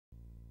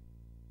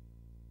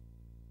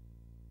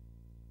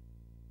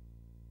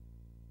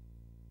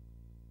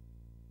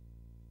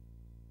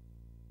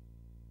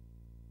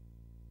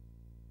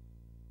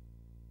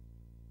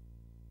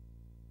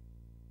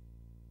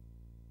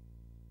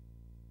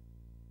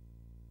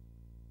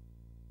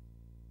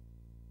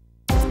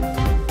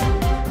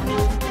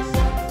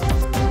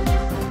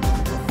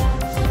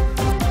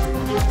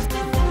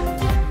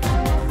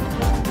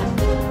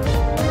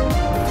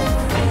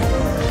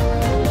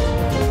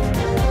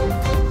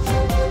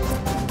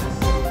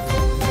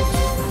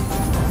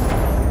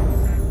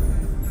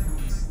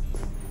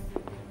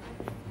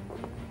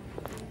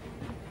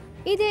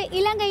இது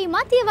இலங்கை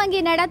மத்திய வங்கி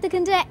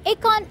நடத்துகின்ற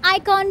எக்கான்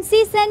ஐகான்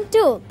சீசன்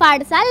 2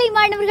 பாடசாலை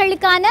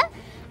மாணவர்களுக்கான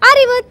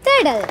அறிவு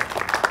தேடல்.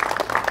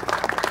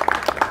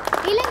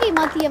 இலங்கை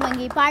மத்திய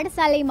வங்கி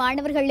பாடசாலை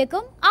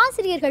மாணவர்களுக்கும்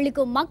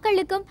ஆசிரியர்களுக்கும்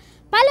மக்களுக்கும்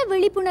பல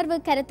விழிப்புணர்வு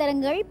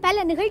கருத்தரங்கள்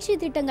பல நிகழ்ச்சி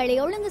திட்டங்களை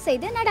ஒழுங்கு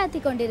செய்து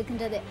நடத்தி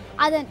கொண்டிருக்கின்றது.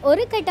 அதன்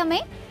ஒரு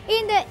கட்டமே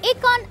இந்த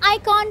எக்கான்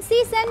ஐகான்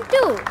சீசன்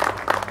 2.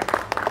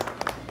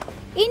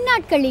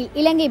 இந்நாட்களில்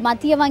இலங்கை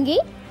மத்திய வங்கி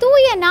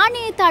தூய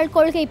நாணயத்தாள்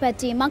கொள்கை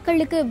பற்றி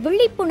மக்களுக்கு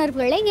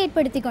விழிப்புணர்வுகளை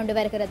ஏற்படுத்தி கொண்டு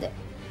வருகிறது.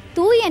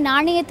 தூய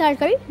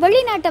நாணயத்தாள்கள்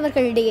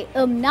வெளிநாட்டவர்களிடையே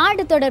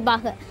நாடு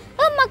தொடர்பாக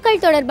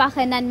மக்கள்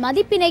தொடர்பாக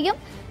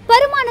நன்மதிப்பினையும்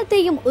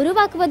வருமானத்தையும்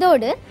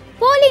உருவாக்குவதோடு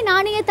போலி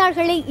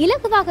நாணயத்தாள்களை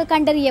இலகுவாக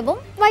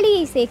கண்டறியவும்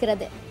வழியை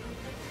செய்கிறது.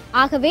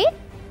 ஆகவே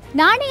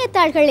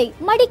நாணயத்தாள்களை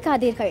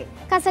மடிக்காதீர்கள்,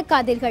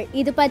 கசக்காதீர்கள்.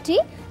 இது பற்றி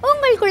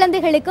உங்கள்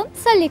குழந்தைகளுக்கும்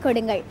சொல்லிக்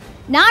கொடுங்கள்.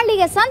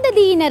 நாளைய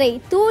சந்ததியினரை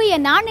தூய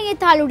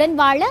நாணயத்தாளுடன்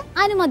வாழ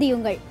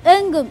அனுமதியுங்கள்.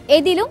 எங்கும்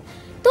எதிலும்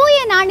தூய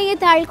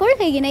நாணயத்தாள்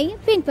கொள்கையினை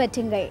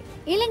பின்பற்றுங்கள்.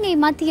 இலங்கை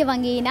மத்திய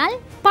வங்கியினால்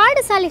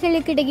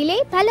பாடசாலைகளுக்கிடையிலே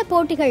பல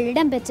போட்டிகள்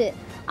இடம்பெற்று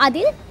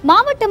அதில்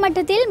மாவட்ட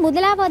மட்டத்தில்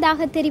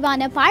முதலாவதாக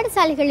தெரிவான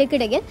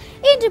பாடசாலைகளுக்கிடையில்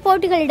இன்று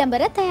போட்டிகள்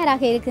இடம்பெற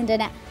தயாராக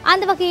இருக்கின்றன.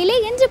 அந்த வகையிலே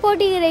இன்று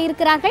போட்டியிட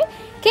இருக்கிறார்கள்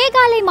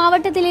கேகாலை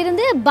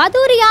மாவட்டத்திலிருந்து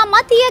பதுரியா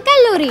மத்திய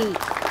கல்லூரி.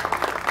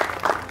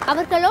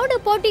 அவர்களோடு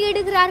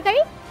போட்டியிடுகிறார்கள்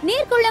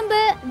நீர்கொழும்பு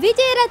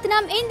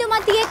விஜயரத்னம் இந்து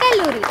மத்திய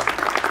கல்லூரி.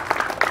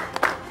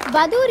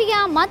 பதுரியா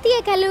மத்திய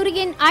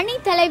கல்லூரியின் அணி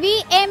தலைவி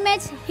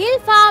MH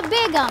ஹில்ஃபா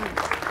Begum,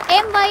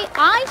 MY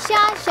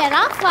Ayesha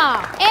ஷராஃபா,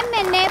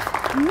 MNF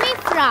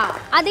மிஃப்ரா.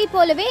 அதை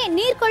போலவே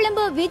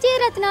நீர்கொழும்பு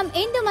விஜயரத்னம்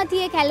இந்து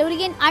மத்திய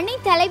கல்லூரியின் அணி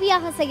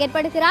தலைவியாக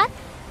செயற்படுகிறார்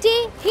T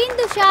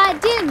ஹிந்துஷா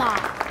Dilma,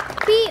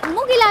 P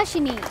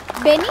முகிலாஷினி,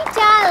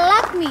 Benita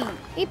Lakshmi.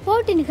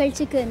 இப்போட்டி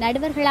நிகழ்ச்சிக்கு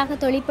நடுவர்களாக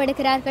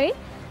தொழிற்படுகிறார்கள்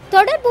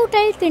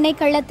தொடர்பூட்டல்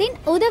திணைக்களத்தின்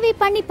உதவி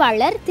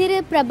பணிப்பாளர் திரு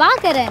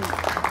பிரபாகரன்,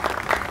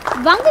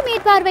 வங்கி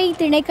மேற்பார்வை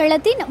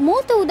திணைக்களத்தின்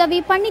மூத்த உதவி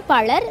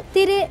பணிப்பாளர்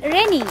திரு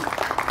ரெனி,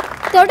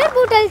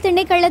 தொடர்பூட்டல்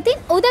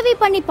திணைக்களத்தின் உதவி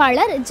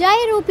பணிப்பாளர்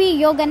ஜெயரூபி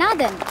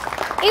யோகநாதன்.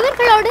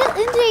 இவர்களோடு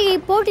இன்றைய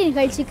போட்டி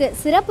நிகழ்ச்சிக்கு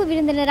சிறப்பு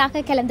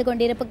விருந்தினராக கலந்து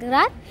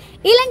கொண்டிருக்கிறார்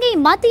இலங்கை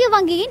மத்திய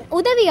வங்கியின்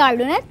உதவி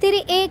ஆளுநர்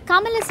திரு A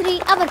கமலஸ்ரீ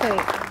அவர்கள்.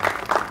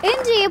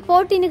 இன்றைய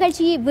போட்டி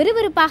நிகழ்ச்சியை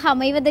விறுவிறுப்பாக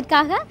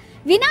அமைவதற்காக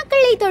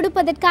வினாக்களை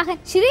தொடுப்பதற்காக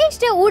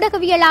சிரேஷ்ட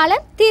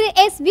ஊடகவியலாளர் திரு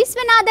S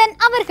விஸ்வநாதன்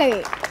அவர்கள்.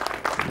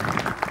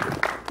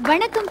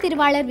 வணக்கம்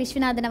திருவாளர்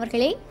விஸ்வநாதன்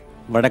அவர்களே.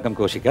 வணக்கம்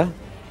கோஷிகா.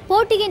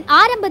 போட்டியின்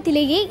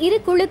ஆரம்பத்திலேயே இரு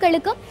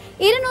குழுக்களுக்கும்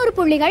 200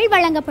 புள்ளிகள்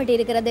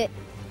வழங்கப்பட்டிருக்கிறது.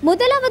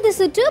 முதலாவது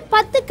சுற்று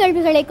 10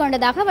 கேள்விகளை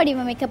கொண்டதாக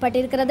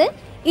வடிவமைக்கப்பட்டிருக்கிறது.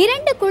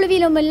 2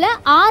 குழுவிலும் உள்ள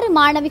 6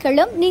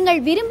 மாணவிகளும்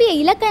நீங்கள் விரும்பிய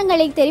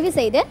இலக்கணங்களை தெரிவு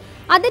செய்து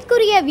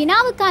அதற்குரிய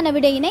வினாவுக்கான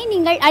விடையினை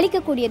நீங்கள்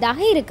அளிக்கக்கூடியதாக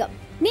இருக்கும்.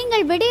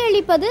 நீங்கள்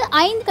விடையளிப்பது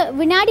 5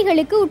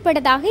 வினாடிகளுக்கு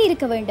உட்பட்டதாக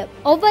இருக்க வேண்டும்.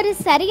 ஒவ்வொரு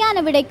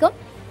சரியான விடைக்கும்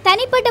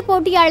தனிப்பட்ட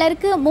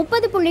போட்டியாளருக்கு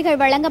 30 புள்ளிகள்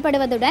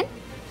வழங்கப்படுவதுடன்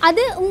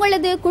அது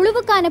உங்களது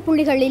குழுவுக்கான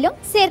புள்ளிகளிலும்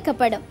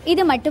சேர்க்கப்படும்.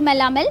 இது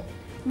மட்டுமல்லாமல்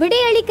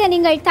விடையளிக்க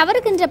நீங்கள்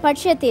தவறுகின்ற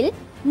பட்சத்தில்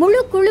முழு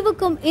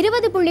குழுவுக்கும்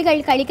 20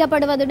 புள்ளிகள்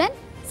கழிக்கப்படுவதுடன்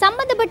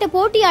சம்பந்தப்பட்ட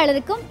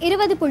போட்டியாளருக்கும்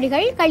 20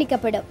 புள்ளிகள்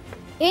கழிக்கப்படும்.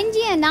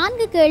 எஞ்சிய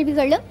 4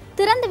 கேள்விகளும்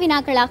திறந்த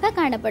வினாக்களாக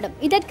காணப்படும்.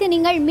 இதற்கு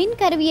நீங்கள் மின்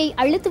கருவியை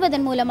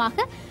அழுத்துவதன்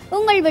மூலமாக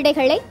உங்கள்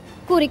விடைகளை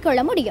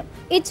கூறிக்கொள்ள முடியும்.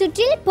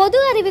 இச்சுற்றில் பொது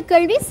அறிவு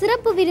கேள்வி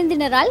சிறப்பு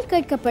விருந்தினரால்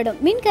கேட்கப்படும்.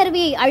 மின்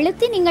கருவியை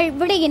அழுத்தி நீங்கள்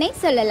விடையினை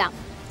சொல்லலாம்.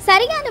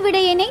 சரியான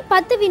விடையினை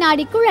 10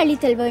 வினாடிக்குள்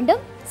அளித்தல்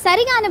வேண்டும்.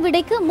 சரியான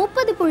விடைக்கு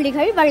 30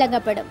 புள்ளிகள்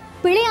வழங்கப்படும்.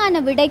 பிழையான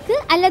விடைக்கு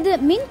அல்லது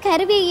மின்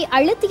கருவியை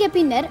அழுத்திய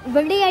பின்னர்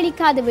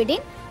விடையளிக்காத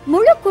விடின்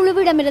முழு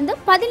குழுவிடமிருந்து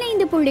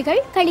 15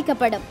 புள்ளிகள்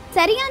கழிக்கப்படும்.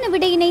 சரியான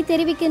விடையினை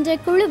தெரிவிக்கின்ற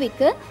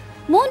குழுவிற்கு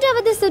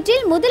 3வது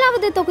சுற்றில்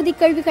முதலாவது தொகுதி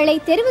கேள்விகளை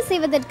தெரிவு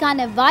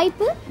செய்வதற்கான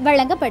வாய்ப்பு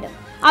வழங்கப்படும்.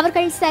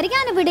 அவர்கள்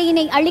சரியான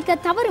விடையினை அளிக்க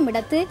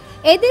தவறுமிடத்து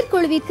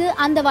எதிர்குழுவிற்கு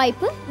அந்த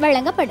வாய்ப்பு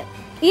வழங்கப்படும்.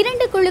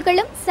 2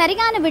 குழுக்களும்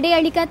சரியான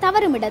விடையளிக்க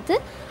தவறுமிடத்து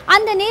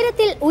அந்த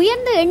நேரத்தில்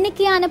உயர்ந்த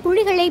எண்ணிக்கையான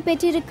புள்ளிகளை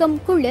பெற்றிருக்கும்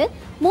குழு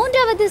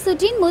 3வது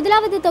சுற்றின்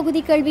முதலாவது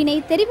தொகுதி கேள்வினை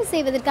தெரிவு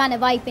செய்வதற்கான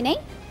வாய்ப்பினை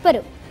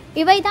பெறும்.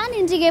 இவைதான்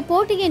இன்றைய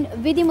போட்டியின்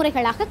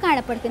விதிமுறைகளாக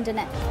காணப்படுகின்றன.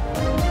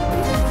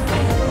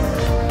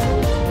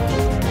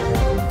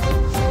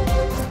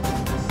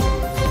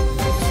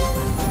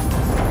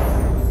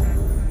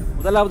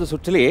 முதலாவது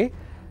சுற்றிலே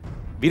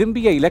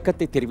விரும்பிய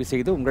இலக்கத்தை தெரிவு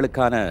செய்து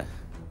உங்களுக்கான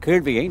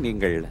கேள்வியை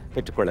நீங்கள்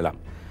பெற்றுக்கொள்ளலாம்.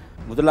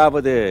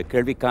 முதலாவது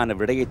கேள்விக்கான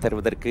விடையை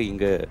தருவதற்கு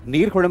இங்கு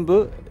நீர்கொழும்பு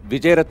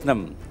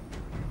விஜயரத்னம்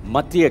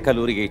மத்திய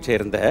கல்லூரியைச்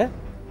சேர்ந்த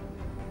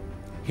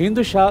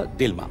ஹிந்துஷா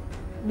டில்மா.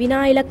 வினா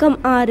இலக்கம்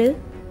 6.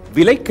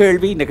 விலை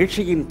கேள்வி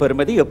நிகழ்ச்சியின்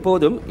பெறுமதி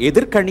எப்போதும்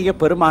எதிர்கணிய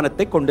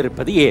பெருமானத்தை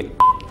கொண்டிருப்பது ஏன்?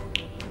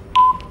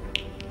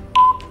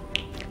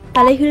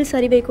 தலைகீழ்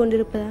சரிவை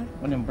கொண்டிருப்பதா?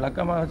 கொஞ்சம்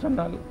விளக்கமாக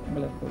சொன்னால்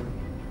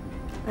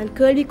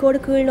கேள்விக்கோடு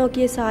கீழ்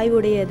நோக்கிய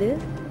சாய்வுடையது.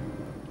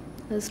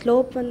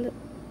 ஸ்லோப்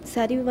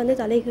சரிவு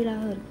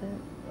தலைகீழாக இருக்குது.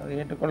 அதை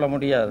ஏற்றுக்கொள்ள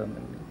முடியாது.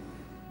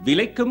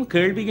 விலைக்கும்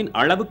கேள்வியின்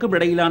அளவுக்கும்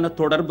இடையிலான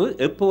தொடர்பு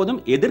எப்போதும்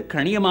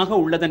எதிர்கணியமாக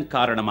உள்ளதன்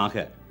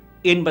காரணமாக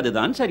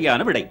என்பதுதான்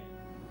சரியான விடை.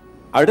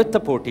 அடுத்த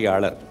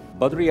போட்டியாளர்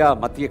பதுரியா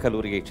மத்திய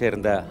கல்லூரியைச்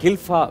சேர்ந்த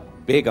ஹில்ஃபா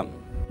பேகம்.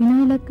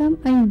 இலக்கம்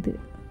 5.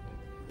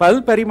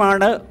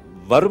 பல்பரிமாண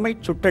வறுமை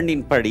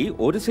சுட்டெண்ணின்படி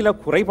ஒரு சில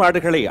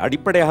குறைபாடுகளை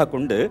அடிப்படையாக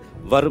கொண்டு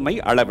வறுமை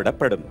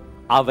அளவிடப்படும்.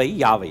 அவை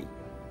யாவை?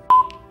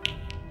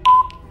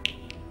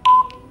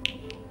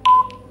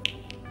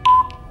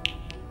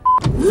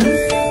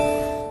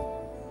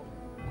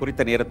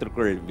 குறித்த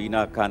நேரத்திற்குள்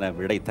வீணாக்கான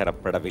விடை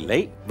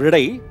தரப்படவில்லை.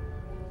 விடை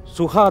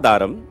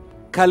சுகாதாரம்,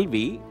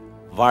 கல்வி,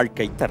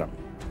 வாழ்க்கை தரம்.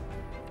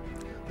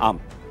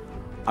 ஆம்,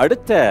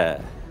 அடுத்த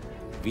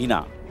வீணா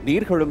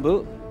நீர்கொழும்பு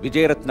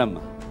விஜயரத்னம்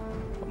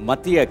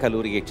மத்திய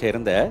கல்லூரியைச்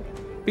சேர்ந்த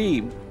பி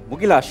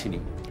முகிலாஷினி.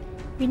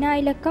 வினா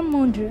இலக்கம்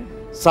 3.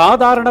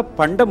 சாதாரண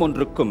பண்டம்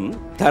ஒன்றுக்கும்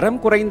தரம்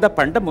குறைந்த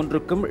பண்டம்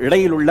ஒன்றுக்கும்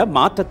இடையிலுள்ள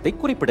மாற்றத்தை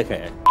குறிப்பிடுக.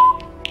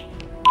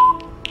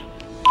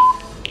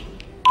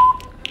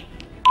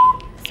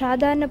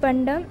 சாதாரண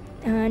பண்டம்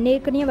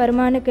நேர்கணிய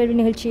வருமான கேள்வி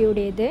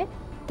நிகழ்ச்சியுடையது.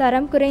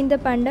 தரம் குறைந்த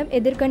பண்டம்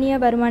எதிர்கணிய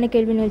வருமான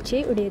கேள்வி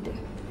நிகழ்ச்சியை உடையது.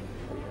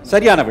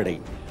 சரியான விடை.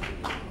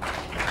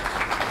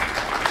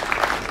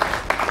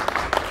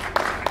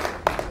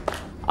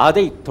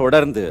 அதைத்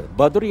தொடர்ந்து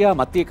பதுரியா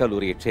மத்திய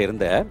கல்லூரியைச்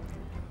சேர்ந்த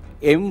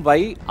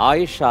MY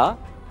ஆயிஷா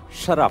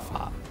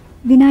ஷராஃபா.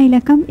 வினா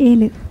இலக்கம்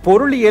 7.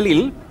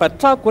 பொருளியலில்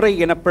பற்றாக்குறை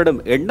எனப்படும்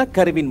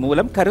எண்ணக்கருவின்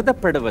மூலம்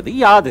கருதப்படுவது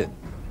யாது?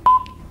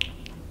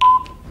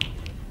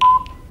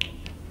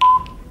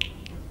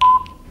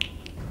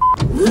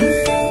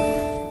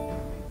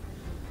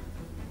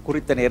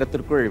 குறித்த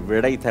நேரத்திற்குள்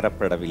விடை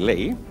தரப்படவில்லை.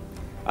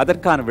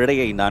 அதற்கான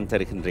விடையை நான்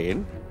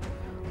தருகின்றேன்.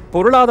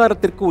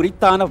 பொருளாதாரத்திற்கு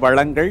உரித்தான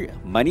வளங்கள்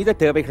மனித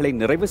தேவைகளை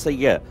நிறைவு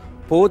செய்ய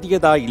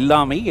போதியதா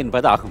இல்லாமை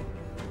என்பதாகும்.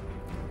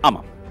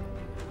 ஆமாம்.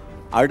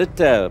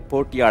 அடுத்த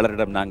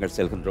போட்டியாளரிடம் நாங்கள்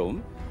செல்கின்றோம்.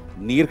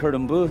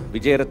 நீர்கொழும்பு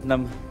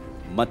விஜயரத்னம்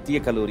மத்திய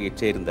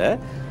கல்லூரியைச் சேர்ந்த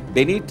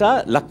பெனிட்டா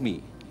லக்ஷ்மி.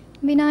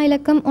 வினா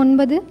இலக்கம்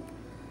 9.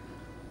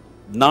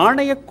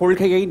 நாணய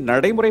கொள்கையை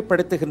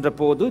நடைமுறைப்படுத்துகின்ற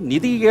போது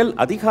நிதியியல்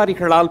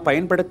அதிகாரிகளால்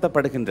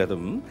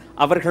பயன்படுத்தப்படுகின்றதும்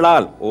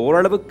அவர்களால்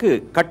ஓரளவுக்கு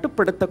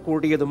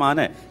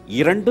கட்டுப்படுத்தக்கூடியதுமான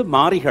 2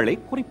 மாறிகளை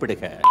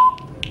குறிப்பிடுக.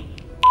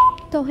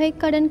 தொகை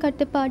கடன்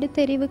கட்டுப்பாடு,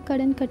 தெரிவு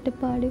கடன்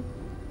கட்டுப்பாடு.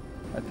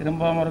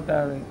 திரும்பாம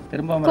இருக்காது.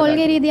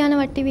 கொள்கை ரீதியான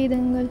வட்டி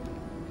வீதங்கள்.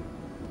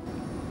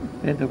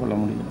 ஏற்றுக்கொள்ள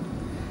முடியும்.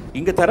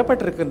 இங்கு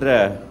தரப்பட்டிருக்கின்ற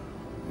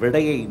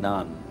விடையை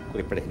நான்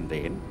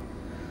குறிப்பிடுகின்றேன்.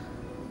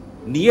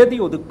 நியதி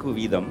ஒதுக்கு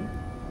வீதம்,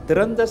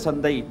 திறந்த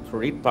சந்தை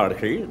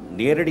தொழிற்பாடுகள்,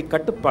 நேரடி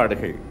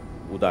கட்டுப்பாடுகள்,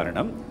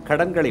 உதாரணம்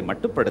கடன்களை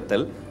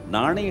மட்டுப்படுத்தல்,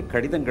 நாணய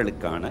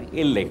கடிதங்களுக்கான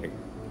எல்லைகள்.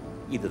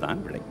 இதுதான்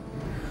விடை.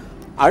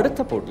 அடுத்த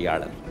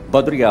போட்டியாளர்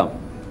பதுரியா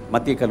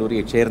மத்திய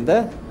கல்லூரியைச் சேர்ந்த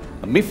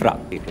மிஃப்ரா.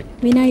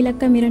 வினா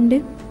இலக்கம் 2.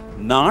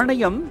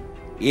 நாணயம்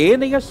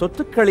ஏனைய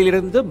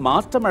சொத்துக்களிலிருந்து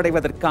மாற்றம்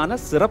அடைவதற்கான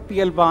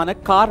சிறப்பியல்பான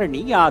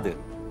காரணி யாது?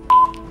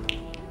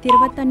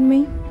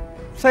 திரவத்தன்மை.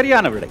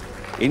 சரியான விடை.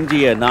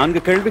 இன்றைய 4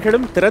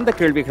 கேள்விகளும் திறந்த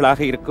கேள்விகளாக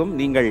இருக்கும்.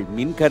 நீங்கள்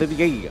மின்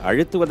கருவியை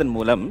அழுத்துவதன்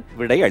மூலம்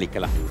விடை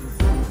அளிக்கலாம்.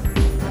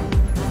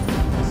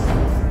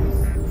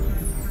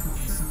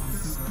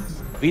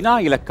 வினா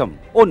இலக்கம்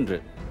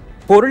 1.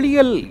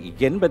 பொருளியல்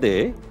என்பது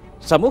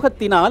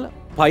சமூகத்தினால்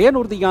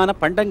பயனுறுதியான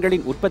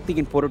பண்டங்களின்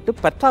உற்பத்தியின் பொருட்டு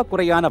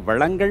பற்றாக்குறையான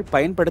வளங்கள்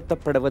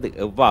பயன்படுத்தப்படுவது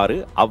எவ்வாறு,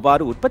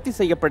 அவ்வாறு உற்பத்தி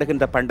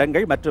செய்யப்படுகின்ற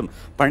பண்டங்கள் மற்றும்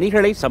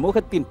பணிகளை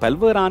சமூகத்தின்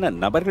பல்வேறான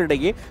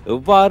நபர்களிடையே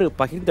எவ்வாறு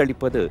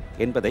பகிர்ந்தளிப்பது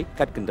என்பதை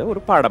கற்கின்ற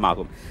ஒரு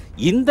பாடமாகும்.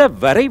 இந்த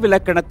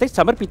வரைவிலக்கணத்தை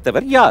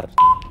சமர்ப்பித்தவர் யார்?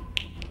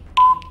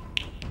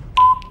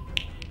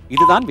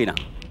 இதுதான் வினா.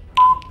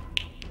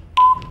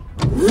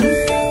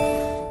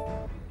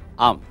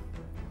 ஆம்,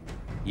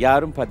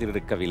 யாரும்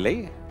பதிலளிக்கவில்லை.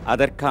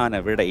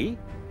 அதற்கான விடை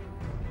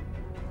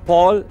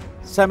பால்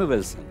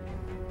சாமுவேல்சன்.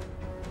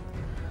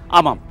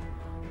 ஆமாம்.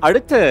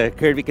 அடுத்த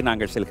கேள்விக்கு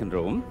நாங்கள்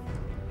செல்கின்றோம்.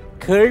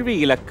 கேள்வி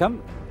இலக்கம்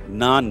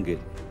 4.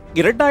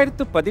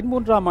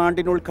 2013ஆம்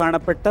ஆண்டினுள்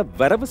காணப்பட்ட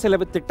வரவு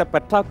செலவு திட்ட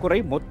பற்றாக்குறை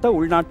மொத்த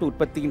உள்நாட்டு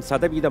உற்பத்தியின்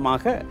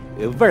சதவீதமாக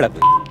எவ்வளவு?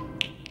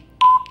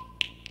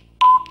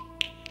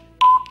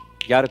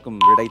 யாருக்கும்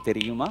விடை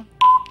தெரியுமா?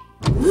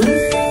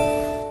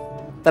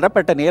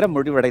 தரப்பட்ட நேரம்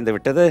முடிவடைந்து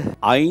விட்டது.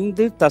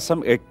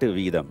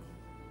 5.8%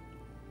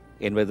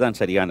 என்பதுதான்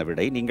சரியான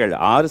விடை. நீங்கள்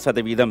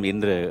 6%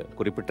 என்று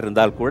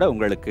குறிப்பிட்டிருந்தால் கூட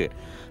உங்களுக்கு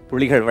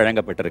புள்ளிகள்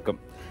வழங்கப்பட்டிருக்கும்.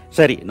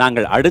 சரி,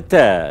 நாங்கள் அடுத்த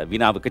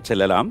வினாவுக்கு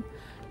செல்லலாம்.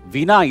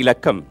 வினா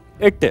இலக்கம்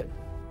 8.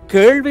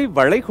 கேள்வி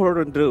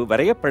வளைகோடு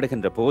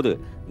வரையப்படுகின்ற போது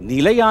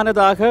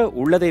நிலையானதாக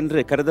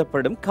உள்ளதென்று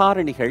கருதப்படும்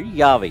காரணிகள்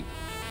யாவை?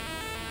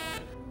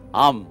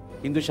 ஆம்,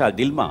 இந்துஷா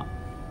தில்மா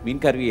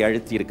மின்கருவியை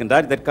அழுத்தி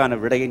இருக்கின்றார். இதற்கான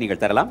விடையை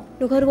நீங்கள் தரலாம்.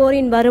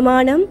 நுகர்வோரின்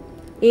வருமானம்,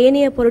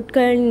 ஏனைய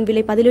பொருட்களின்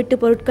விலை, பதிலீட்டு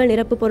பொருட்கள்,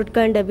 நிரப்பு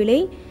பொருட்களின்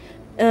விலை,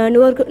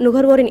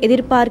 நுகர்வோரின்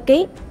எதிர்பார்க்கை,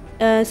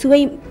 சுவை,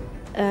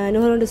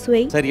 நுகர்வோரின்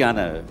சுவை. சரியான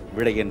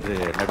விடை என்று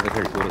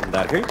நடுவர்கள்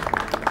கூறுகின்றார்கள்.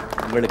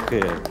 உங்களுக்கு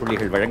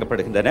புள்ளிகள்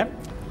வழங்கப்படுகின்றன.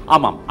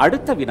 ஆமாம்,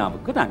 அடுத்த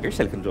வினாவுக்கு நாங்கள்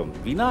செல்கின்றோம்.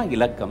 வினா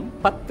இலக்கம்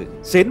 10.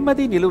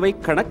 சென்மதி நிலுவை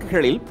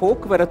கணக்குகளில்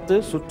போக்குவரத்து,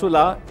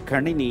 சுற்றுலா,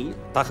 கணினி,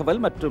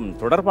 தகவல் மற்றும்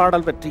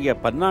தொடர்பாடல் பற்றிய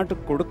பன்னாட்டு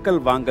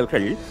கொடுக்கல்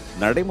வாங்கல்கள்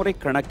நடைமுறை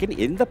கணக்கின்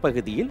எந்த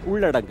பகுதியில்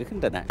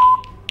உள்ளடங்குகின்றன?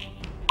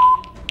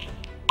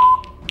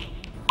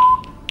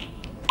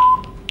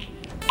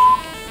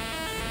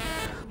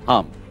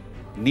 ஆம்,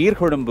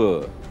 நீர்கொழும்பு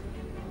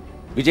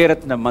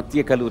விஜயரத்னம்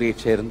மத்திய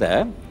கல்லூரியைச் சேர்ந்த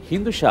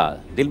ஹிந்துஷா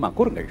தில்மா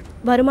கூறுங்கள்.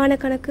 வருமான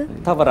கணக்கு.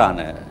 தவறான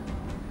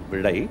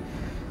விடை.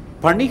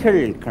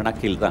 பணிகள்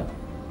கணக்கில்தான்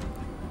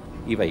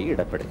இவை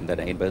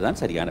இடப்படுகின்றன என்பதுதான்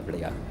சரியான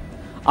விடையாகும்.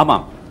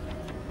 ஆமாம்,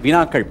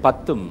 வினாக்கள்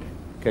 10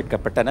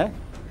 கேட்கப்பட்டன.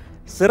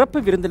 சிறப்பு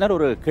விருந்தினர்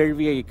ஒரு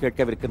கேள்வியை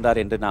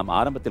கேட்கவிருக்கின்றார் என்று நாம்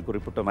ஆரம்பத்தில்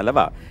குறிப்பிட்டோம்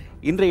அல்லவா?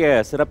 இன்றைய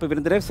சிறப்பு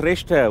விருந்தினர்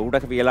சிரேஷ்ட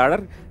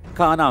ஊடகவியலாளர்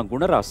கானா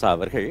குணராசா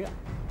அவர்கள்.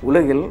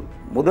 உலகில்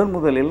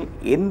முதலில்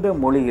எந்த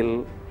மொழியில்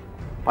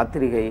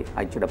பத்திரிகை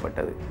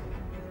அச்சிடப்பட்டது?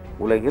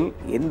 உலகில்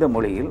எந்த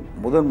மொழியில்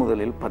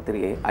முதலில்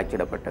பத்திரிகை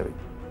அச்சிடப்பட்டது?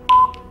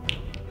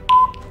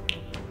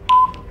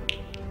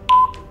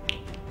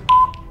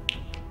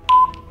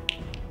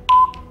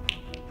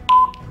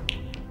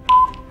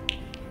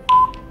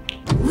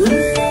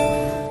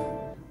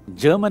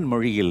 ஜெர்மன்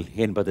மொழியில்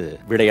என்பது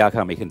விடையாக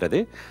அமைகின்றது.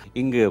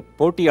 இங்கு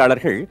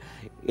போட்டியாளர்கள்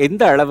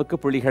எந்த அளவுக்கு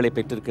புள்ளிகளை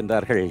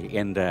பெற்றிருக்கின்றார்கள்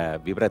என்ற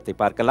விவரத்தை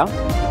பார்க்கலாம்.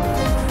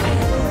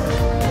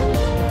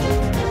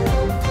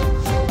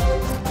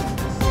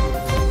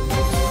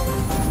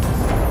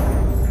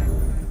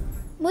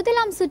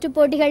 முதலாம் சுற்று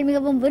போட்டிகள்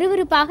மிகவும்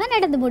விறுவிறுப்பாக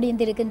நடந்து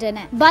முடிந்திருக்கின்றன.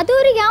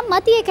 பதூரியா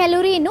மத்திய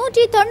கல்லூரி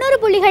 190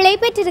 புள்ளிகளை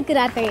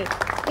பெற்றிருக்கிறார்கள்.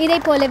 இதை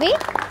போலவே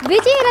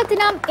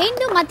விஜயரத்னம்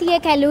இந்து மத்திய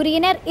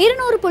கல்லூரியினர்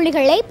 200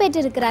 புள்ளிகளை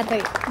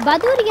பெற்றிருக்கிறார்கள்.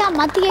 பதூரியா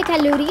மத்திய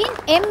கல்லூரியின்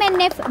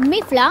MNF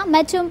மிஃப்லா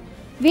மற்றும்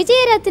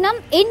விஜயரத்னம்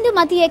இந்து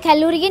மத்திய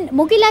கல்லூரியின்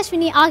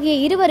முகிலாஸ்வினி ஆகிய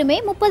இருவருமே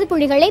 30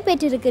 புள்ளிகளை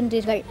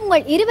பெற்றிருக்கின்றீர்கள்.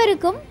 உங்கள்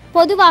இருவருக்கும்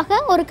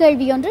பொதுவாக ஒரு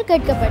கேள்வி ஒன்று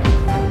கேட்கப்படும்.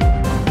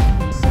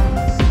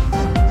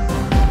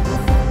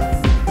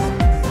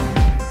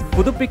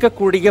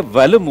 புதுப்பிக்கக்கூடிய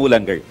வலு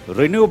மூலங்கள்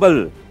ரினியூவபிள்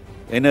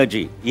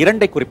எனர்ஜி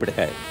 2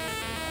 குறிப்பிடுக.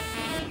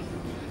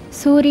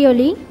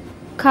 சூரியொளி,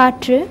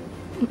 காற்று,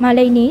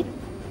 மழைநீர்.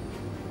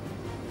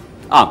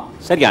 ஆம்,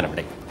 சரியான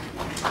விடை.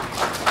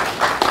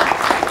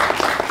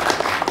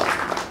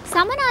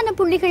 சமனான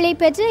புள்ளிகளை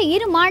பெற்று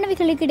இரு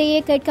மாணவிகளுக்கிடையே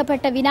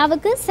கேட்கப்பட்ட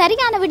வினாவுக்கு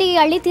சரியான விடையை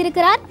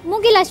அளித்திருக்கிறார்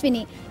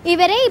முகிலாஸ்வினி.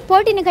 இவரே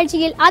இப்போட்டி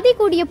நிகழ்ச்சியில்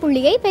அதிகூடிய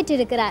புள்ளியை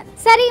பெற்றிருக்கிறார்.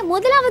 சரி,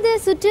 முதலாவது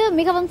சுற்று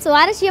மிகவும்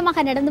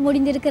சுவாரஸ்யமாக நடந்து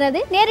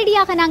முடிந்திருக்கிறது.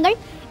 நேரடியாக நாங்கள்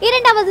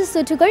இரண்டாவது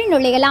சுற்றுக்குள்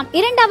நுழையலாம்.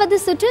 இரண்டாவது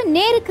சுற்று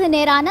நேருக்கு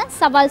நேரான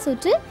சவால்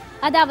சுற்று.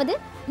 அதாவது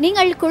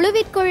நீங்கள்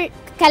குழுவிற்குள்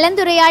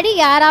கலந்துரையாடி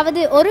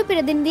யாராவது ஒரு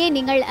பிரதிநிதியை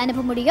நீங்கள்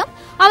அனுப்ப முடியும்.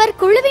 அவர்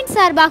குழுவின்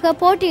சார்பாக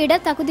போட்டியிட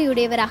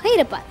தகுதியுடையவராக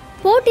இருப்பார்.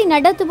 போட்டி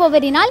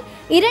நடத்துபவரினால்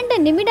 2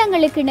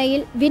 நிமிடங்களுக்கு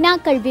இடையில்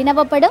வினாக்கள்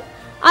வினவப்படும்.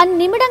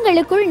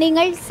 அந்நிமிடங்களுக்குள்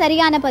நீங்கள்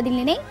சரியான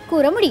பதிலினை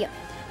கூற முடியும்.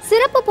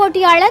 சிறப்பு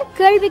போட்டியாளர்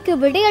கேள்விக்கு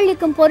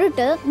விடையளிக்கும்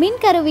பொருட்டு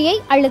மின்கருவியை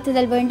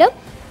அழுத்துதல் வேண்டும்.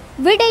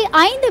 விடை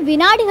 5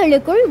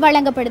 வினாடிகளுக்குள்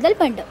வழங்கப்படுதல்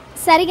வேண்டும்.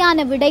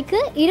 சரியான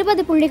விடைக்கு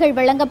 20 புள்ளிகள்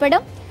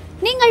வழங்கப்படும்.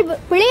 நீங்கள்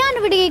பிழையான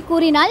விடையை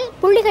கூறினால்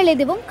புள்ளிகள்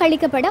எதுவும்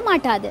கழிக்கப்பட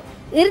மாட்டாது.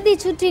 இறுதி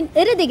சுற்றின்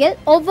இறுதியில்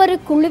ஒவ்வொரு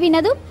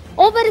குழுவினதும்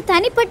ஒவ்வொரு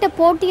தனிப்பட்ட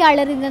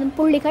போட்டியாளரின்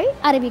புள்ளிகள்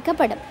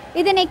அறிவிக்கப்படும்.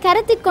 இதனை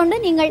கருத்தில் கொண்டு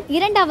நீங்கள்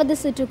இரண்டாவது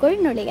சுற்றுக்குள்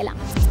நுழையலாம்.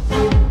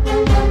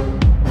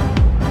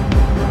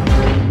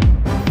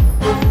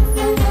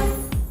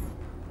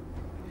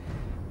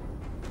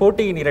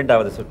 போட்டியின்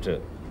இரண்டாவது சுற்று.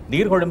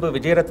 நீர்கொழும்பு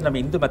விஜயரத்னம்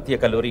இந்து மத்திய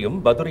கல்லூரியும்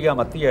பதுரியா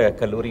மத்திய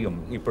கல்லூரியும்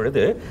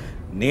இப்பொழுது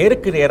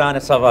நேருக்கு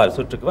நேரான சவால்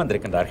சுற்றுக்கு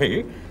வந்திருக்கின்றார்கள்.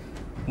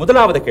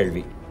 முதலாவது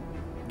கேள்வி,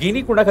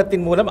 கினி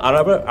குணகத்தின் மூலம்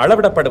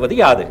அளவிடப்படுவது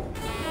யாது?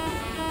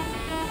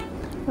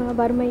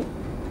 வறுமை.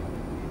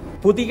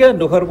 புதிய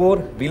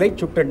நுகர்வோர் விலை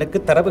சுட்டெண்ணுக்கு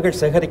தரவுகள்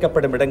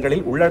சேகரிக்கப்படும்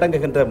இடங்களில்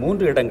உள்ளடங்குகின்ற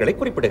 3 இடங்களை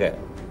குறிப்பிடுக.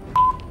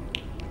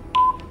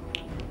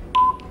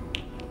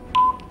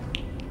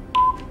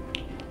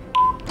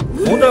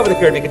 மூன்றாவது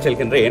கேள்விக்கு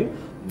செல்கின்றேன்.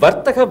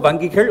 வர்த்தக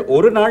வங்கிகள்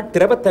ஒரு நாள்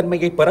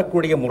திரவத்தன்மையை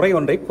பெறக்கூடிய முறை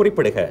ஒன்றை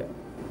குறிப்பிடுக.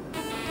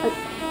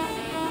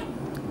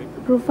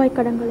 ரூபாய்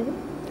கடன்களை.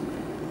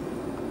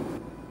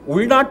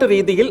 உள்நாட்டு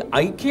ரீதியில்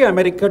ஐக்கிய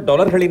அமெரிக்க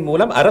டாலர்களின்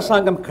மூலம்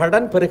அரசாங்கம்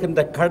கடன் பெறுகின்ற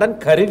கடன்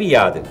கருவி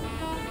யாது?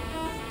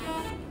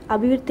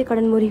 அபிவிருத்தி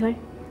கடன் முறைகள்.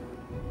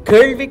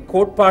 கேள்வி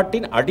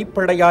கோட்பாட்டின்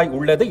அடிப்படையாய்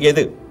உள்ளது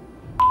எது?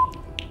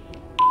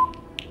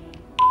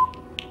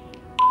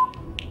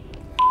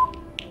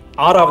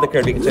 ஆறாவது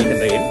கேள்விக்கு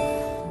செல்கின்றேன்.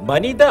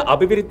 மனித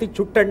அபிவிருத்தி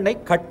சுட்டெண்ணை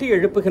கட்டி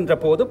எழுப்புகின்ற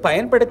போது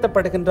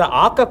பயன்படுத்தப்படுகின்ற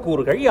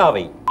ஆக்கக்கூறுகள்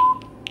யாவை?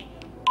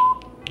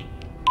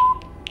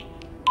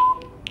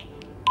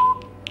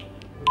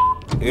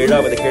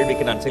 ஏழாவது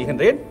கேள்விக்கு நான்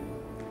செல்கின்றேன்.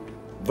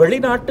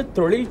 வெளிநாட்டு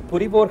தொழில்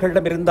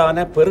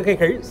புரிவோர்களிடமிருந்தான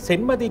பெறுகைகள்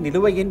சென்மதி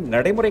நிலுவையின்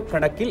நடைமுறை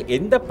கணக்கில்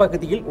எந்த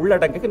பகுதியில்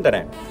உள்ளடங்குகின்றன?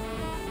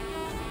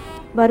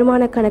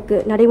 வருமான கணக்கு.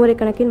 நடைமுறை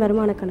கணக்கின்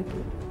வருமான கணக்கு.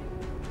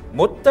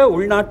 மொத்த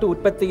உள்நாட்டு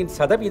உற்பத்தியின்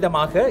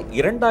சதவீதமாக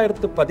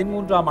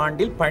 2013ஆம்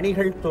ஆண்டில்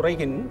பணிகள்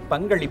துறையின்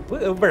பங்களிப்பு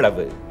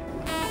எவ்வளவு?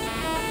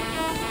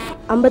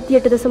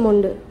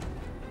 58.1.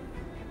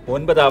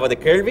 ஒன்பதாவது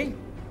கேள்வி.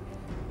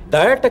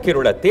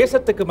 தயட்டகிருள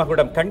தேசத்துக்கு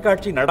மகுடம்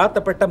கண்காட்சி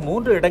நடாத்தப்பட்ட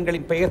 3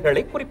 இடங்களின்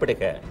பெயர்களை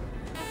குறிப்பிடுக.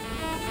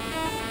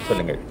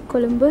 சொல்லுங்கள்.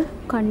 கொழும்பு,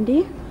 கண்டி,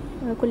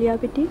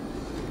 குளியாபிட்டி.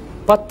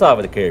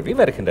 10வது கேள்வி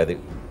வருகின்றது.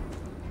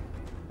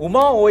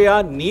 உமா ஓயா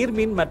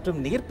நீர்மின் மற்றும்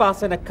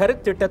நீர்ப்பாசன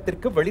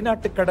கருத்திட்டத்திற்கு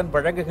வெளிநாட்டு கடன்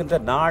வழங்குகின்ற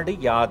நாடு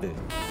யாது?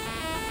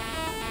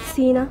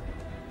 சீனா.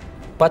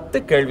 10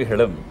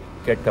 கேள்விகளும்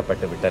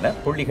கேட்கப்பட்டு விட்டன.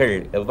 புள்ளிகள்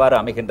எவ்வாறு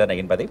அமைகின்றன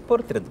என்பதை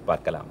பொறுத்திருந்து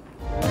பார்க்கலாம்.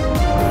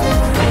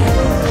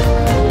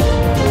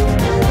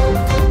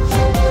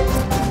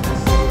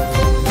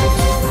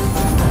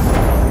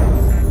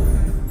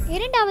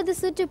 இரண்டாவது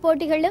சுற்று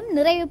போட்டிகளும்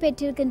நிறைவு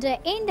பெற்றிருக்கின்ற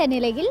இந்த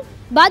நிலையில்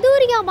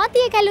பதூரியா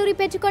மத்திய கல்லூரி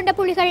பெற்றுக்கொண்ட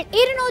புள்ளிகள்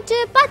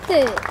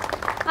 210.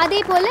 அதே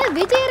போல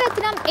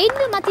விஜயரத்னம்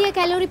இந்து மத்திய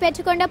கல்லூரி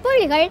பெற்றுக்கொண்ட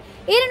புள்ளிகள்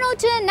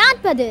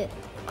 240.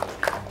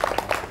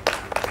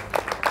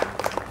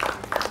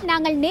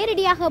 நாங்கள்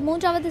நேரடியாக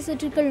மூன்றாவது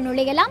சுற்றுக்குள்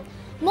நுழையலாம்.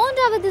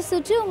 மூன்றாவது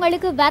சுற்று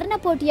உங்களுக்கு வர்ண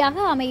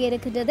போட்டியாக அமைய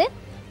இருக்கின்றது.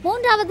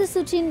 மூன்றாவது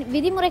சுற்றின்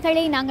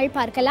விதிமுறைகளை நாங்கள்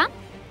பார்க்கலாம்.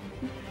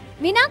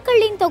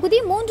 வினாக்களின் தொகுதி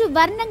 3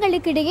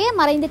 வர்ணங்களுக்கிடையே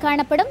மறைந்து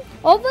காணப்படும்.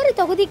 ஒவ்வொரு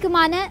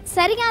தொகுதிக்குமான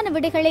சரியான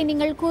விடைகளை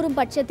நீங்கள் கூறும்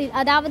பட்சத்தில்,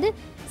 அதாவது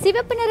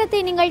சிவப்பு நிறத்தை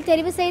நீங்கள்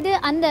தெரிவு செய்து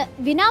அந்த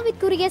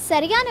வினாவிற்குரிய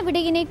சரியான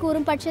விடையினை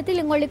கூறும்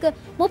பட்சத்தில் உங்களுக்கு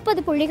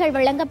 30 புள்ளிகள்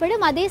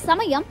வழங்கப்படும். அதே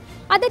சமயம்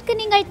அதற்கு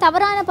நீங்கள்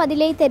தவறான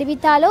பதிலை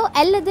தெரிவித்தாலோ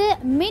அல்லது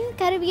மின்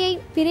கருவியை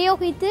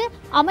பிரயோகித்து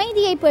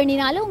அமைதியை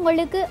பேணினாலோ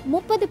உங்களுக்கு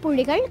 30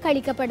 புள்ளிகள்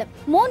கழிக்கப்படும்.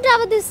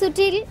 மூன்றாவது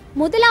சுற்றில்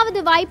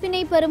முதலாவது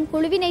வாய்ப்பினை பெறும்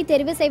குழுவினை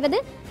தெரிவு செய்வது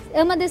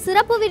எமது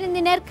சிறப்பு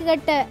விருந்தினர்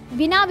கேட்ட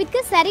வினாவிற்கு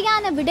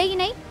சரியான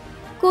விடையினை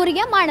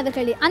கூறிய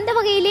மாணவர்களே. அந்த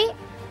வகையிலே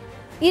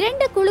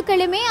 2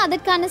 குழுக்களுமே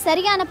அதற்கான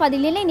சரியான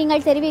பதிலினை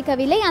நீங்கள்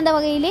தெரிவிக்கவில்லை. அந்த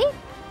வகையிலே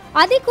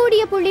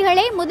அதிகூடிய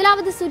புள்ளிகளை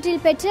முதலாவது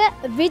சுற்றில் பெற்ற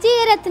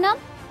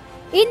விஜயரத்னம்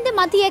இந்து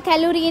மத்திய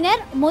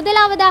கல்லூரியினர்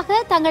முதலாவதாக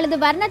தங்களது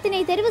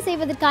வர்ணத்தினை தெரிவு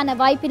செய்வதற்கான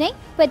வாய்ப்பினை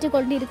பெற்றுக்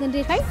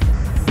கொண்டிருக்கின்றீர்கள்.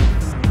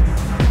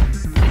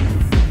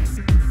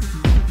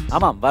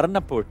 ஆமாம், வர்ண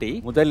போட்டி.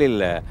 முதலில்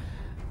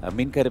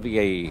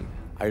மின்கருவியை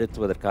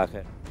அழுத்துவதற்காக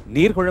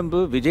நீர்கொழும்பு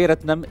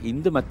விஜயரத்னம்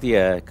இந்து மத்திய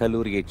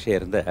கல்லூரியைச்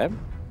சேர்ந்த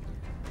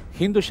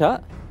ஹிந்துஷா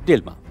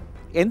டில்மா,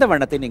 எந்த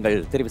வண்ணத்தை நீங்கள்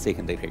தெரிவு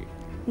செய்கின்றீர்கள்?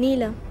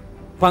 நீலம்.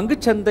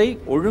 பங்குச்சந்தை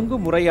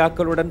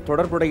ஒழுங்குமுறையாக்கலுடன்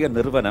தொடர்புடைய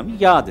நிறுவனம்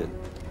யாது?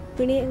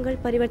 பிணையங்கள்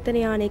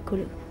பரிவர்த்தனை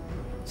ஆணைக்குழு.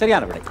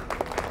 சரியான விடை.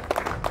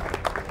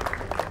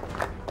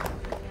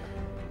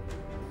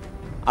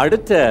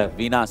 அடுத்த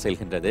வினா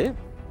செல்கின்றது.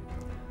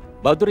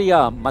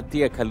 பதுரியா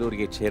மத்திய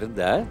கல்லூரியைச்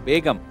சேர்ந்த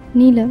பேகம்.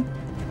 நீலம்.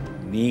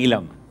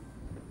 நீலம்.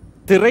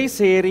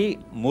 திரைசேரி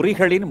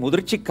முறிகளின்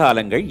முதிர்ச்சி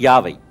காலங்கள்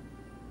யாவை?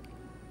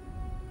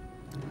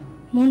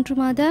 3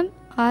 மாதம்,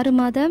 6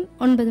 மாதம்,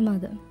 9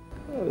 மாதம்.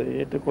 அது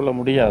ஏற்றுக்கொள்ள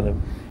முடியாது.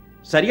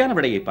 சரியான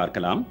விடையை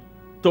பார்க்கலாம்.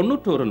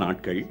 91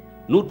 நாட்கள்,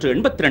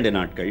 182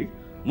 நாட்கள்,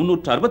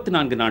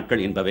 364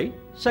 நாட்கள் என்பவை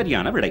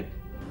சரியான விடை.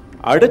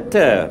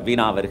 அடுத்த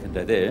வினா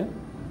வருகின்றது.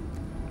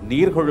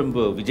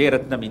 நீர்கொழும்பு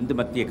விஜயரத்னம் இந்து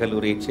மத்திய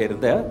கல்லூரியைச்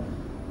சேர்ந்த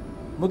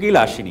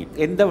முகிலாஷினி,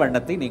 எந்த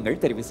வண்ணத்தை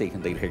நீங்கள் தெரிவு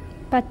செய்கின்றீர்கள்?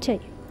 பச்சை.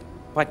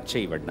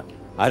 பச்சை வண்ணம்.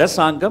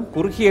 அரசாங்கம்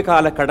குறுகிய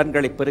கால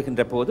கடன்களை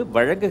பெறுகின்ற போது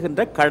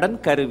வழங்குகின்ற கடன்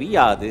கருவி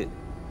யாது?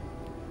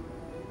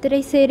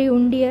 திரைசேரி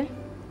உண்டியல்.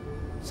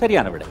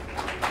 சரியான விடை.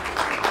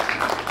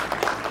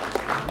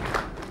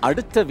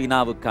 அடுத்த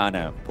வினாவுக்கான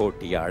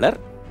போட்டியாளர்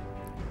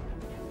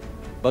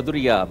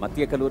பதுரியா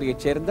மத்திய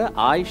கல்லூரியைச் சேர்ந்த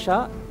ஆயிஷா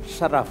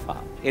ஷராஃபா,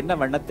 என்ன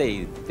வண்ணத்தை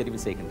தெரிவு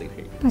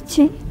செய்கின்றீர்கள்?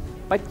 பச்சை.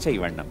 பச்சை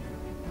வண்ணம்.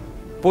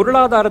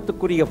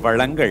 பொருளாதாரத்துக்குரிய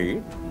வளங்கள்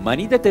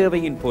மனித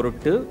தேவையின்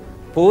பொருட்டு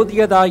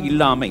போதியதா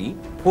இல்லாமை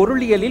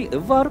பொருளியலில்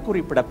எவ்வாறு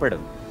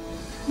குறிப்பிடப்படும்?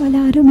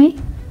 வளாருமை.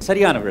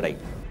 சரியான விடை.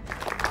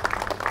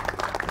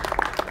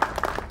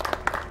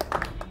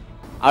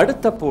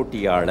 அடுத்த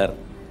போட்டியாளர்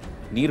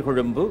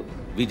நீர்கொழும்பு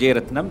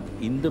விஜயரத்னம்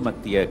இந்து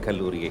மத்திய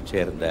கல்லூரியைச்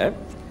சேர்ந்த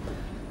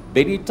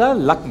பெனிட்டா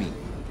லக்மி,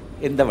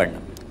 எந்த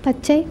வண்ணம்?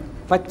 பச்சை.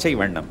 பச்சை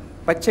வண்ணம்.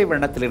 பச்சை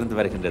வண்ணத்திலிருந்து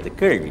வருகின்றது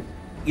கேள்வி.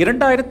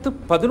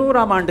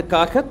 2011ஆம்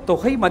ஆண்டுக்காக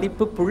தொகை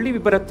மதிப்பு புள்ளி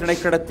விபர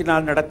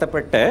திணைக்களத்தினால்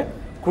நடத்தப்பட்ட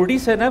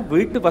குடிசன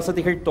வீட்டு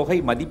வசதிகள் தொகை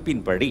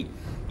மதிப்பின்படி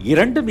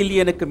 2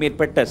 மில்லியனுக்கு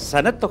மேற்பட்ட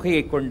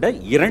சனத்தொகையை கொண்ட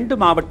 2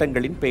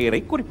 மாவட்டங்களின்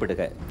பெயரை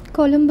குறிப்பிடுக.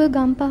 கொழும்பு,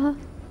 கம்பஹா.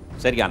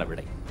 சரியான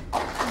விடை.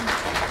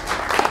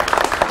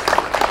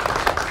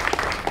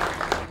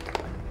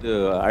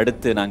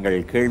 அடுத்து நாங்கள்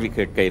கேள்வி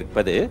கேட்க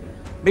இருப்பது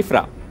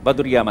மிஃப்ரா,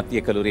 பதுரியா மத்திய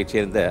கல்லூரியைச்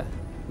சேர்ந்த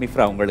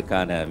மிஃப்ரா,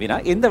 உங்களுக்கான வினா.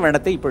 எந்த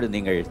வண்ணத்தை இப்பொழுது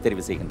நீங்கள்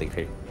தெரிவு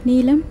செய்கின்றீர்கள்?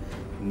 நீலம்.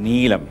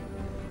 நீலம்.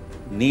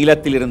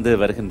 நீலத்திலிருந்து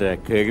வருகின்ற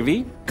கேள்வி.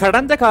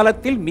 கடந்த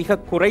காலத்தில் மிக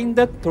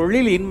குறைந்த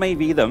தொழிலின்மை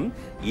வீதம்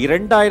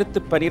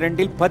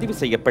 2012இல் பதிவு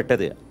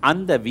செய்யப்பட்டது.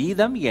 அந்த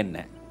வீதம் என்ன?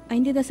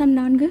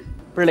 5.4.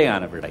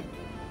 பிழையான விடை.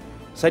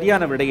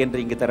 சரியான விடை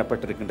என்று இங்கு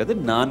தரப்பட்டிருக்கின்றது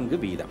 4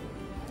 வீதம்.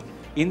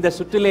 இந்த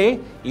சுற்றிலே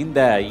இந்த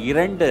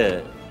 2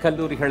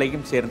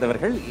 கல்லூரிகளையும்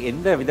சேர்ந்தவர்கள்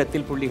எந்த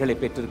விதத்தில் புள்ளிகளை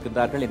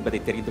பெற்றிருக்கின்றார்கள் என்பதை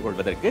தெரிந்து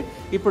கொள்வதற்கு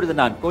இப்பொழுது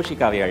நான்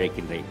கோஷிகாவை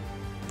அழைக்கின்றேன்.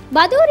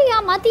 பதூரியா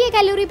மத்திய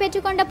கல்லூரி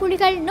பெற்றுக்கொண்ட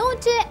புள்ளிகள்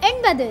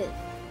 180.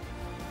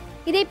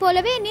 இதை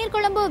போலவே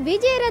நீர்கொழும்பு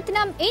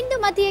விஜயரத்னம் இந்து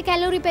மத்திய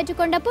கல்லூரி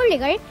பெற்றுக்கொண்ட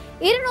புள்ளிகள்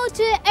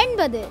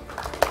 280.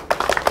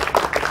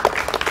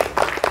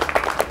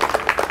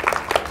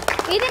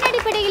 இதன்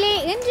அடிப்படையிலே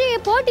இன்றைய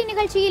போட்டி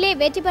நிகழ்ச்சியிலே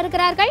வெற்றி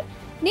பெறுகிறார்கள்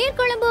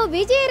நீர்கொழும்பு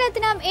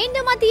விஜயரத்னம்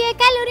இந்து மத்திய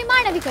கல்லூரி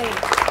மாணவிகள்.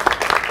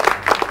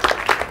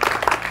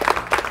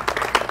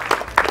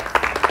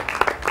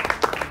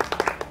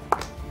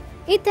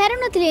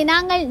 இத்தருணத்திலே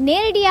நாங்கள்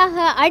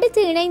நேரடியாக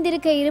அடுத்து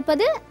இணைந்திருக்க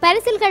இருப்பது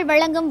பரிசில்கள்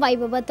வழங்கும்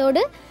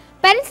வைபவத்தோடு.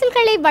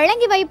 பரிசில்களை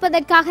வழங்கி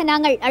வைப்பதற்காக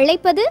நாங்கள்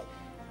அழைப்பது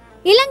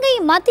இலங்கை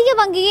மத்திய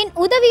வங்கியின்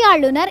உதவி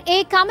ஆளுநர் ஏ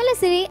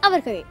கமலசிறி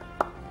அவர்கள்.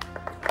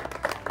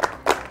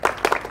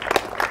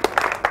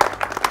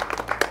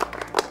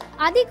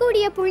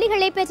 அதிகூடிய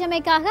புள்ளிகளை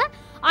பெற்றமைக்காக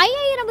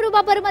 5000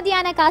 ரூபாய்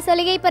பெறுமதியான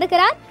காசோலையை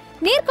பெறுகிறார்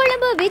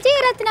நீர்கொழும்பு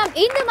விஜயரத்னம்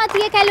இந்து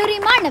மத்திய கல்லூரி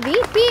மாணவி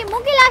பி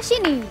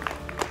முகிலாஷினி.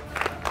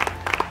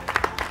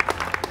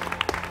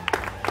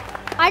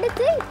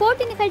 அடுத்து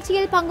போட்டி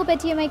நிகழ்ச்சியில் பங்கு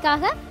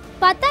பெற்றியமைக்காக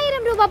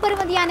 10,000 ரூபாய்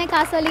பெறுமதியான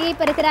காசோலையை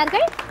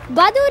பெறுகிறார்கள்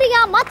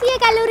பதுரியா மத்திய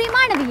கல்லூரி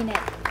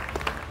மாணவியினர்.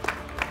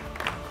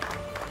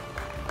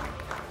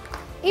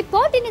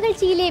 இப்போட்டி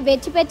நிகழ்ச்சியிலே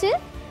வெற்றி பெற்று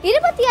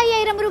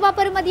 25,000 ரூபாய்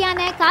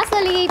பெறுமதியான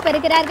காசோலையை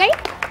பெறுகிறார்கள்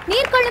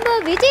நீர்கொழும்பு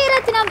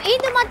விஜயரத்னம்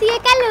இந்து மத்திய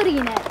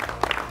கல்லூரியினர்.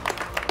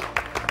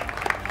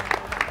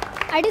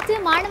 அடுத்து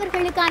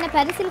மாணவர்களுக்கான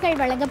பரிசில்கள்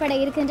வழங்கப்பட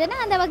இருக்கின்றன.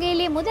 அந்த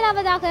வகையிலே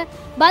முதலாவதாக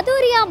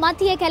பதுரியா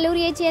மத்திய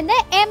கல்லூரியைச் சேர்ந்த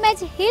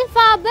MH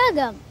ஹில்ஃபா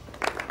பேகம்,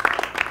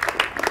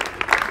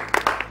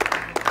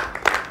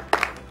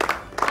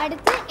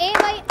 அடுத்து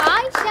AY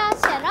ஆயிஷா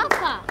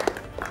ஷராஃபா,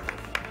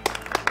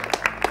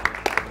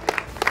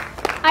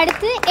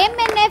 அடுத்து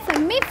MNF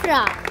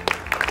மிஃப்ரா,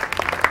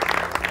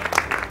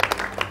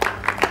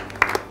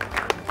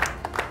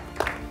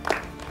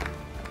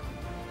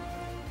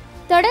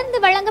 தொடர்ந்து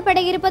வழங்கப்பட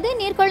இருப்பது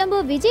நீர்கொழும்பு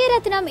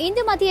விஜயரத்னம்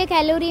இந்து மத்திய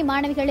கல்லூரி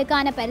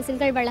மாணவிகளுக்கான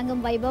பரிசில்கள்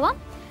வழங்கும் வைபவம்.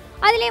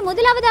 அதிலே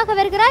முதலாவதாக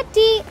வருகிறார்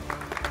டி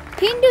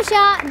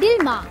ஹிந்துஷா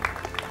டில்மா,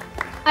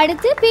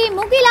 அடுத்து பி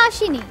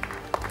முகிலாஷினி,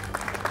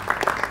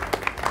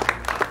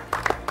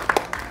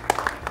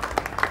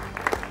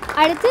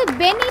 அடுத்து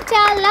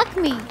பெனிட்டா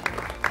லக்ஷ்மி.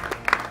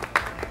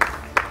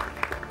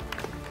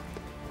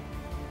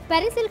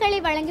 பரிசில்களை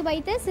வழங்கி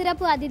வைத்த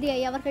சிறப்பு அதிதியை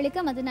அவர்களுக்கு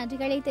மது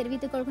நன்றிகளை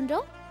தெரிவித்துக்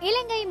கொள்கின்றோம்.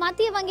 இலங்கை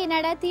மத்திய வங்கி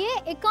நடத்திய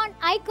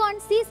Econ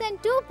சீசன்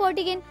 2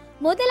 போட்டியின்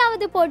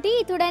முதலாவது போட்டி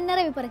இத்துடன்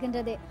நிறைவு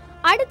பெறுகின்றது.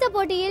 அடுத்த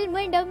போட்டியில்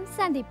மீண்டும்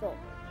சந்திப்போம்.